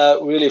also it's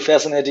really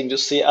fascinating to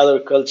see other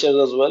cultures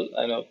as well.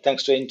 I know,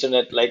 thanks to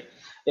internet, like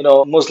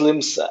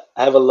Muslims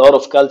have a lot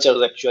of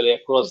cultures actually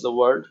across the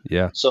world.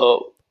 Yeah.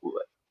 So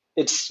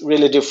it's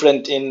really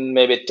different in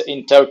maybe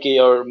in Turkey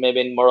or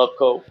maybe in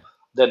Morocco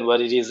than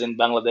what it is in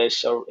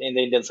Bangladesh or in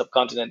the Indian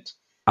subcontinent.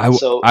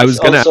 So I it's was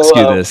going to also ask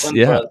you this. fun for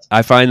Yeah, us.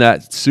 I find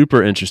that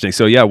super interesting.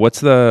 So yeah, what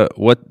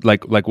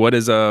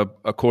is a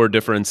core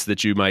difference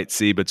that you might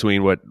see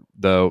between what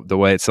the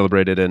way it's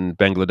celebrated in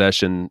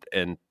Bangladesh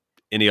and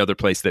any other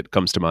place that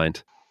comes to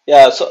mind?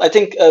 Yeah, so I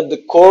think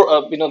the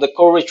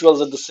core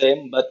rituals are the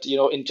same, but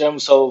in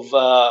terms of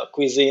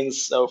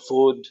cuisines or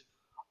food,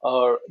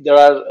 or there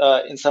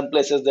are in some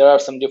places there are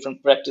some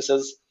different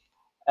practices,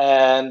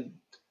 and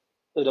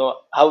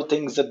how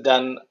things are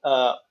done.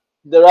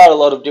 There are a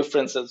lot of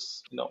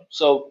differences.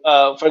 So,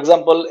 for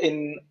example,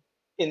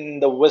 in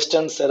the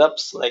Western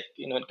setups, like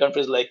in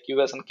countries like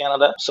US and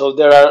Canada, so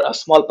there are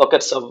small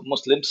pockets of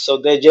Muslims. So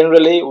they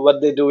generally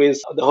what they do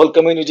is the whole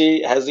community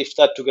has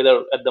iftar together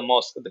at the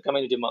mosque, at the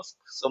community mosque.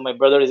 So my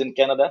brother is in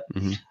Canada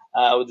Hmm.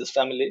 with his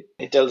family.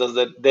 He tells us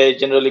that they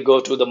generally go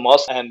to the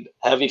mosque and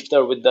have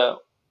iftar with the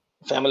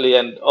family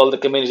and all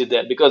the community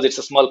there, because it's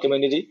a small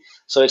community.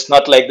 So it's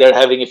not like they're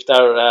having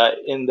iftar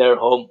in their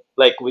home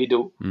like we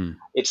do. Mm.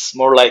 It's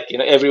more like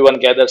everyone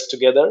gathers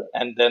together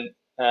and then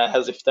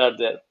has iftar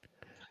there.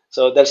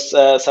 So that's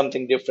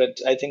something different.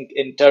 I think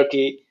in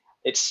Turkey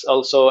it's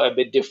also a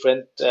bit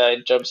different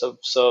in terms of,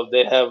 so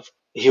they have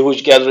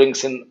huge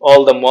gatherings in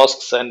all the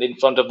mosques and in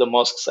front of the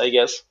mosques, I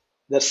guess.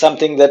 That's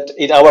something that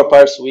in our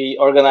parts we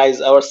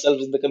organize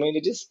ourselves in the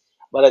communities,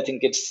 but I think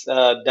it's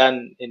done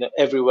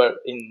everywhere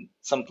in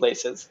some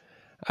places.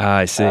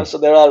 I see. So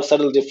there are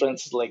subtle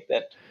differences like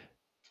that.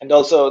 And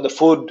also the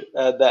food,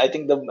 I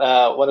think the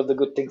one of the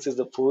good things is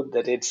the food,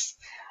 that it's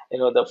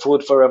the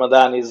food for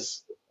Ramadan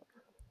is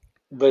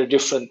very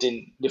different in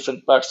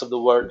different parts of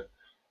the world,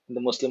 in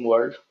the Muslim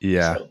world.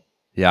 Yeah. So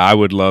Yeah, I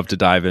would love to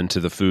dive into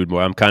the food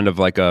more. I'm kind of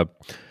like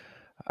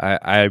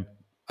I,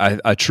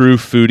 a true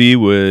foodie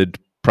would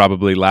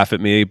probably laugh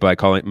at me by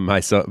calling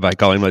myself a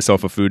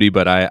foodie,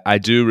 but I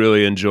do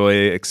really enjoy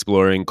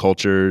exploring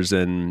cultures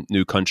and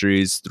new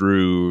countries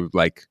through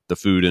like the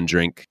food and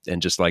drink,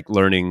 and just like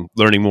learning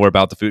more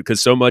about the food,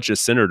 because so much is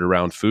centered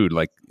around food.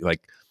 Like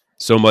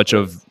so much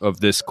sure. of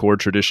this core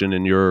tradition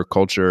in your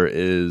culture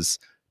is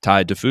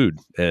tied to food,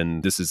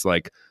 and this is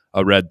like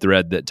a red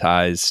thread that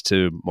ties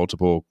to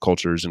multiple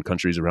cultures and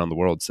countries around the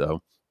world.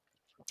 So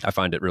I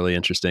find it really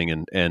interesting,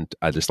 and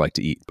I just like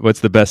to eat. What's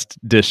the best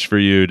dish for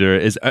you?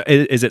 Is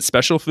it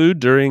special food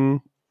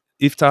during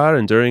iftar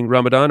and during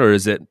Ramadan, or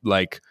is it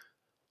like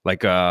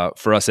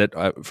for us at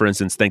for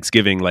instance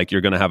Thanksgiving, like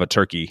you're going to have a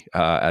turkey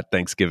at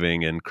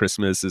Thanksgiving, and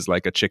Christmas is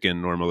like a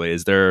chicken normally?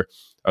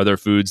 Are there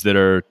foods that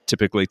are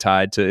typically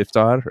tied to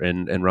iftar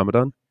and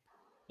Ramadan?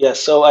 Yeah,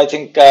 so I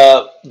think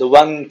the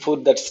one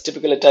food that's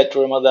typically tied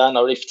to Ramadan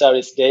or iftar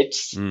is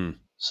dates. Mm,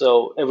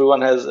 So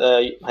everyone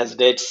has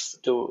dates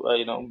to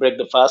break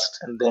the fast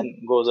and then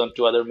goes on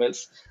to other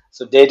meals.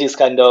 So date is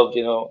kind of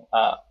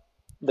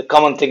the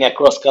common thing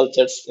across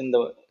cultures in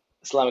the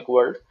Islamic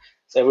world.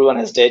 So everyone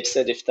has dates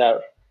at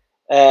iftar,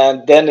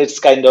 and then it's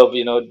kind of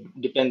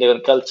depending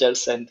on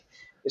cultures, and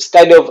it's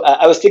kind of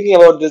I was thinking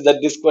about this, that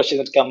this question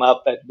had come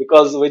up, and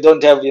because we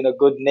don't have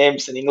good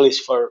names in English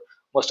for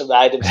most of the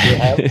items we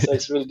have, so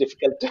it's really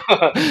difficult to,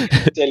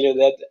 to tell you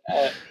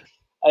that.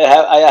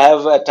 I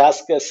have a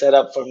task set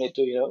up for me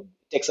to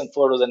take some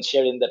photos and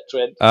share in that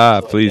thread, ah,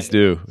 so I please can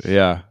do.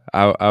 Yeah,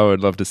 I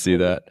would love to see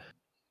maybe. that.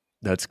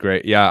 That's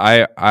great. Yeah,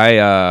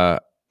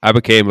 I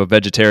became a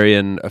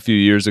vegetarian a few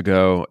years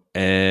ago,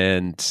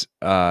 and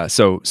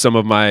so some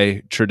of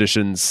my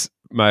traditions,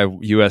 my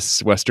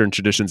U.S. Western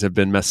traditions, have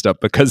been messed up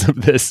because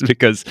of this.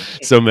 Because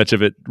so much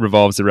of it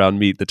revolves around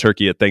meat. The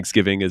turkey at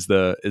Thanksgiving is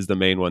the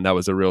main one. That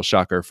was a real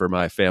shocker for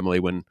my family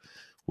when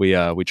we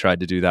tried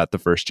to do that the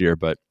first year.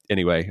 But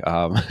anyway,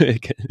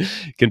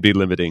 it can be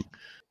limiting.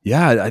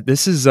 Yeah,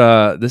 this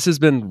has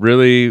been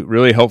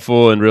really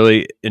helpful and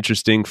really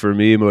interesting for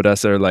me,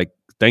 Modessa. Like,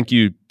 thank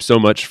you so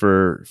much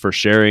for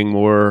sharing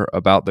more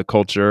about the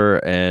culture.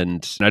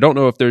 And I don't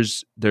know if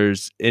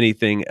there's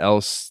anything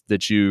else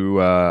that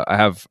you. I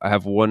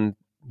have one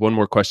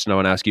more question I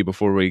want to ask you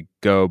before we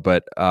go.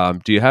 But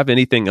do you have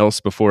anything else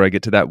before I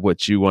get to that?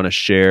 What you want to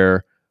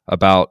share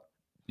about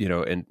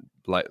in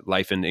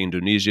life in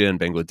Indonesia and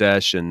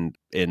Bangladesh, and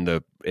in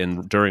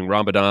during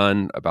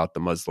Ramadan, about the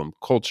Muslim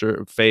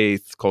culture,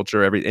 faith,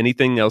 culture,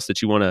 anything else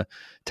that you want to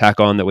tack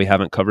on that we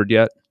haven't covered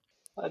yet?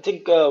 I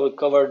think we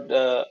covered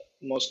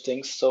most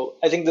things. So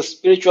I think the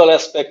spiritual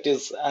aspect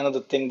is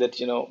another thing that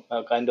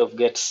kind of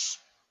gets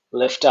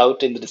left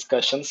out in the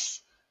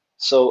discussions.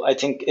 So I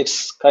think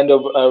it's kind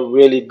of a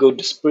really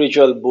good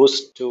spiritual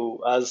boost to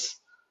us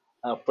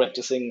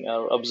practicing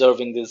or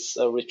observing these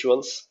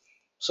rituals.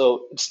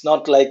 So it's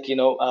not like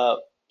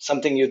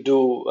something you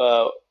do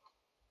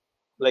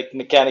like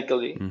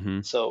mechanically.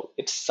 Hmm. So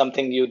it's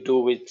something you do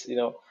with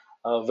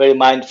very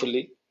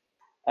mindfully,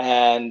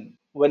 and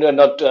when you're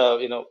not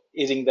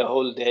eating the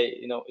whole day,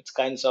 it's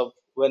kinds of,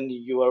 when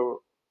you are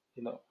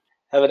you know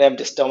have an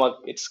empty stomach,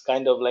 it's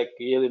kind of like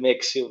really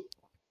makes you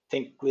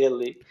think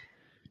clearly.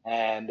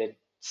 And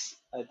it's,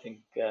 I think,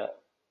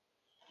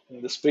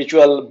 the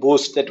spiritual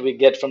boost that we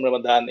get from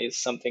Ramadan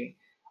is something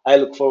I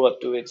look forward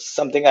to. It's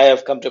something I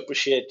have come to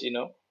appreciate,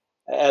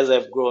 as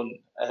I've grown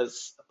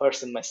as a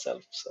person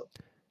myself. So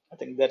I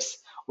think that's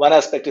one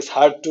aspect is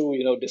hard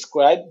to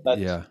describe, but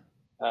Yeah.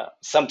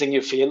 something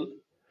you feel.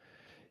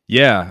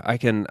 Yeah, I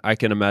can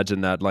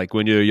imagine that. Like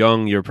when you're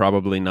young, you're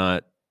probably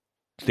not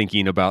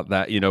thinking about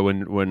that.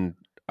 When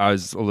I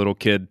was a little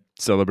kid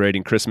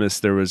celebrating Christmas,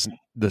 there was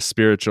the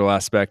spiritual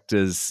aspect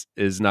is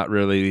not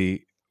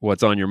really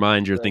what's on your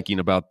mind. You're Right. thinking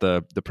about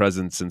the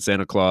presents and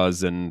Santa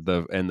Claus and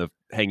the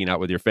hanging out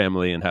with your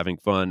family and having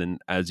fun. And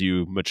as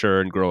you mature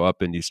and grow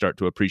up and you start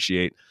to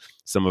appreciate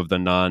some of the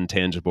non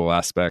tangible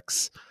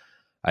aspects,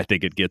 I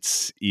think it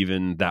gets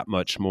even that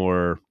much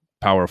more.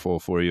 powerful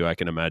for you, I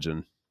can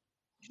imagine.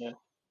 Yeah.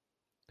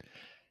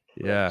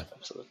 Yeah. Right.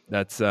 Absolutely.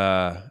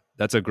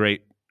 That's a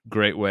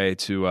great way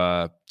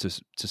to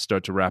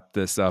start to wrap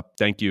this up.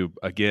 Thank you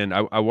again.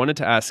 I wanted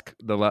to ask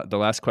the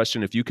last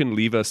question, if you can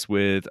leave us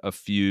with a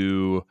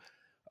few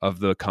of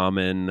the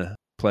common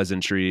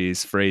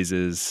pleasantries,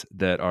 phrases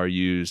that are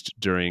used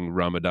during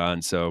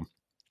Ramadan. So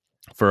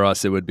for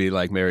us, it would be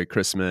like Merry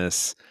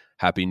Christmas,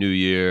 Happy New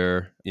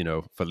Year,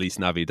 Feliz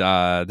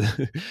Navidad.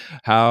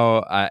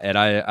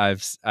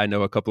 I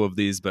know a couple of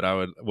these,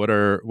 but what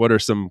are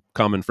some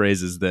common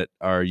phrases that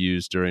are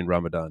used during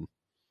Ramadan?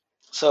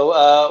 So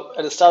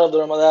at the start of the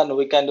Ramadan,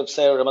 we kind of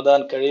say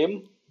Ramadan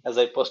Kareem, as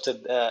I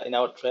posted in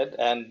our thread,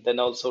 and then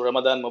also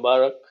Ramadan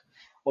Mubarak.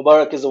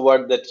 Mubarak is a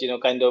word that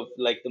kind of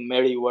like the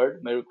merry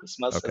word, Merry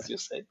Christmas, Okay. as you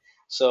say.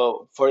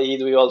 So for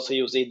Eid, we also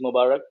use Eid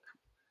Mubarak.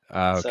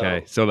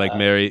 Okay. So like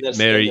Merry That's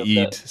kind of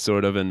Eid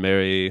sort of, and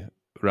Merry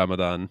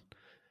Ramadan.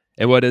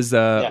 And what does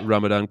yeah.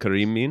 Ramadan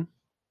Kareem mean?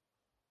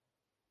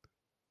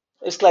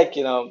 It's like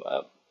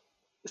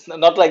it's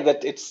not like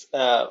that. It's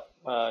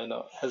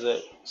has a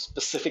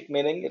specific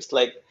meaning. It's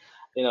like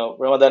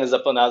Ramadan is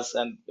upon us,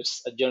 and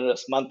it's a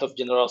generous month of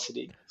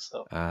generosity.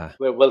 So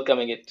we're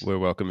welcoming it. We're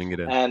welcoming it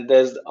in. And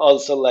there's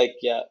also like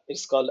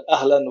it's called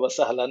Ahlan wa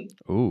Sahlan.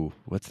 Ooh,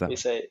 what's that? We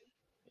say.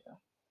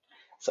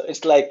 So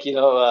it's like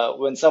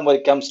when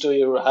somebody comes to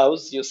your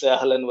house, you say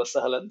Ahlan wa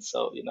Sahlan.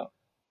 So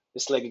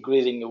it's like a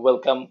greeting, you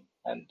welcome,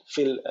 and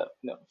feel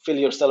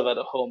yourself at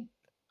a home.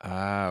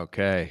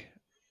 Okay.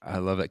 I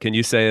love it. Can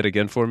you say it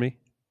again for me?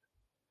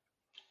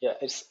 Yeah,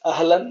 it's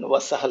Ahlan wa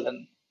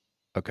Sahlan.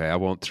 Okay, I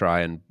won't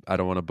try, and I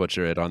don't want to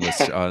butcher it on this.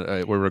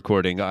 We're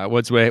recording.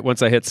 Once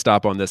I hit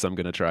stop on this, I'm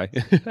going to try.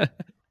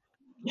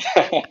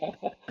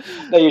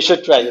 No, you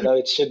should try.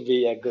 It should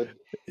be a good.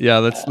 Yeah,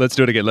 let's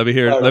do it again. Let me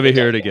hear it. Let me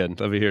hear it again.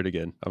 Let me hear it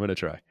again. I'm going to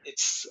try.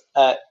 It's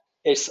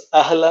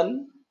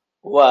Ahlan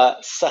wa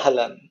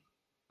Sahlan.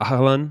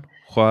 Ahlan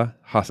wa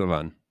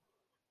Hasalan.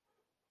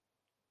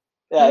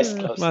 Yeah, it's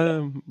close.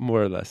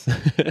 More or less.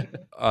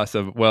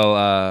 Awesome.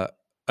 Well,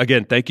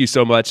 again, thank you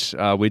so much.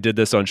 We did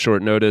this on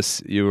short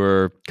notice. You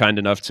were kind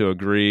enough to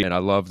agree, and I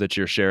love that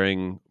you're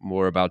sharing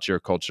more about your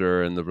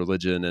culture and the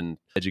religion and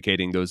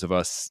educating those of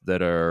us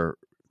that are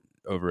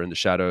over in the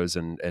shadows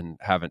and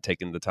haven't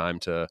taken the time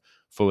to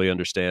fully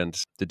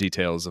understand the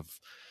details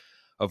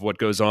of what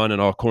goes on in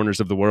all corners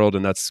of the world.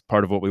 And that's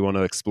part of what we want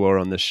to explore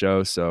on this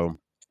show. So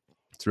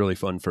it's really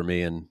fun for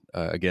me, and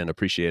again,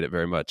 appreciate it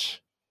very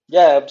much.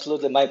 Yeah,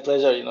 absolutely. My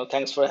pleasure.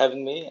 Thanks for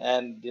having me.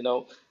 And,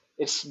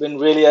 it's been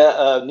really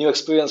a new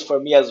experience for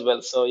me as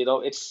well. So,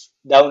 it's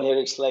down here.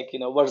 It's like,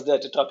 what's there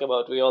to talk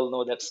about? We all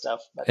know that stuff.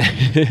 But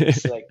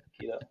it's like,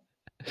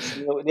 it's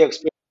a new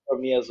experience for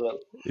me as well.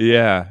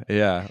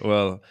 Yeah.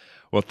 Well,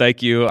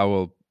 thank you. I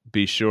will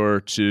be sure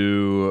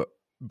to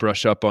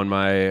brush up on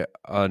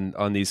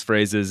on these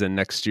phrases, and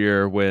next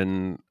year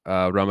when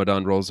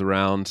Ramadan rolls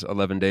around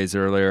 11 days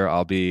earlier,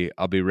 I'll be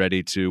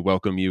ready to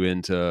welcome you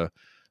into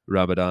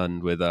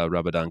Ramadan with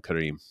Ramadan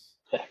Kareem.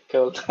 Yeah,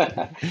 cool.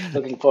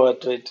 Looking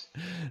forward to it.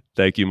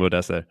 Thank you,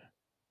 Mudassir.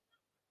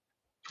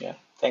 Yeah,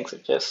 thanks,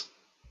 Jess.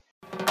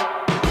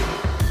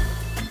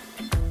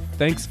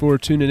 Thanks for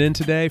tuning in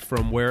today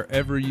from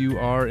wherever you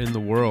are in the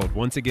world.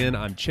 Once again,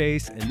 I'm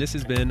Chase, and this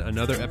has been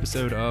another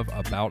episode of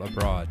About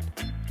Abroad.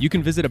 You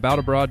can visit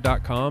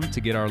aboutabroad.com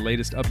to get our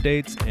latest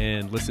updates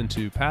and listen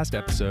to past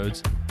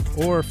episodes,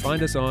 or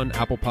find us on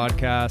Apple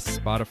Podcasts,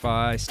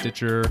 Spotify,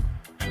 Stitcher,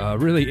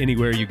 really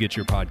anywhere you get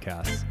your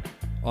podcasts.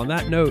 On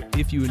that note,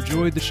 if you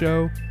enjoyed the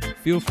show,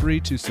 feel free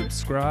to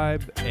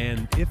subscribe,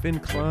 and if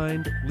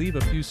inclined, leave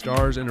a few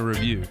stars and a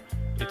review.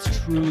 It's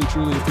truly,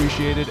 truly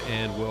appreciated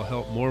and will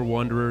help more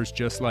wanderers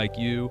just like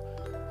you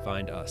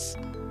find us.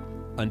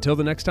 Until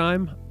the next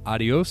time,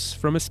 adios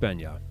from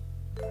España.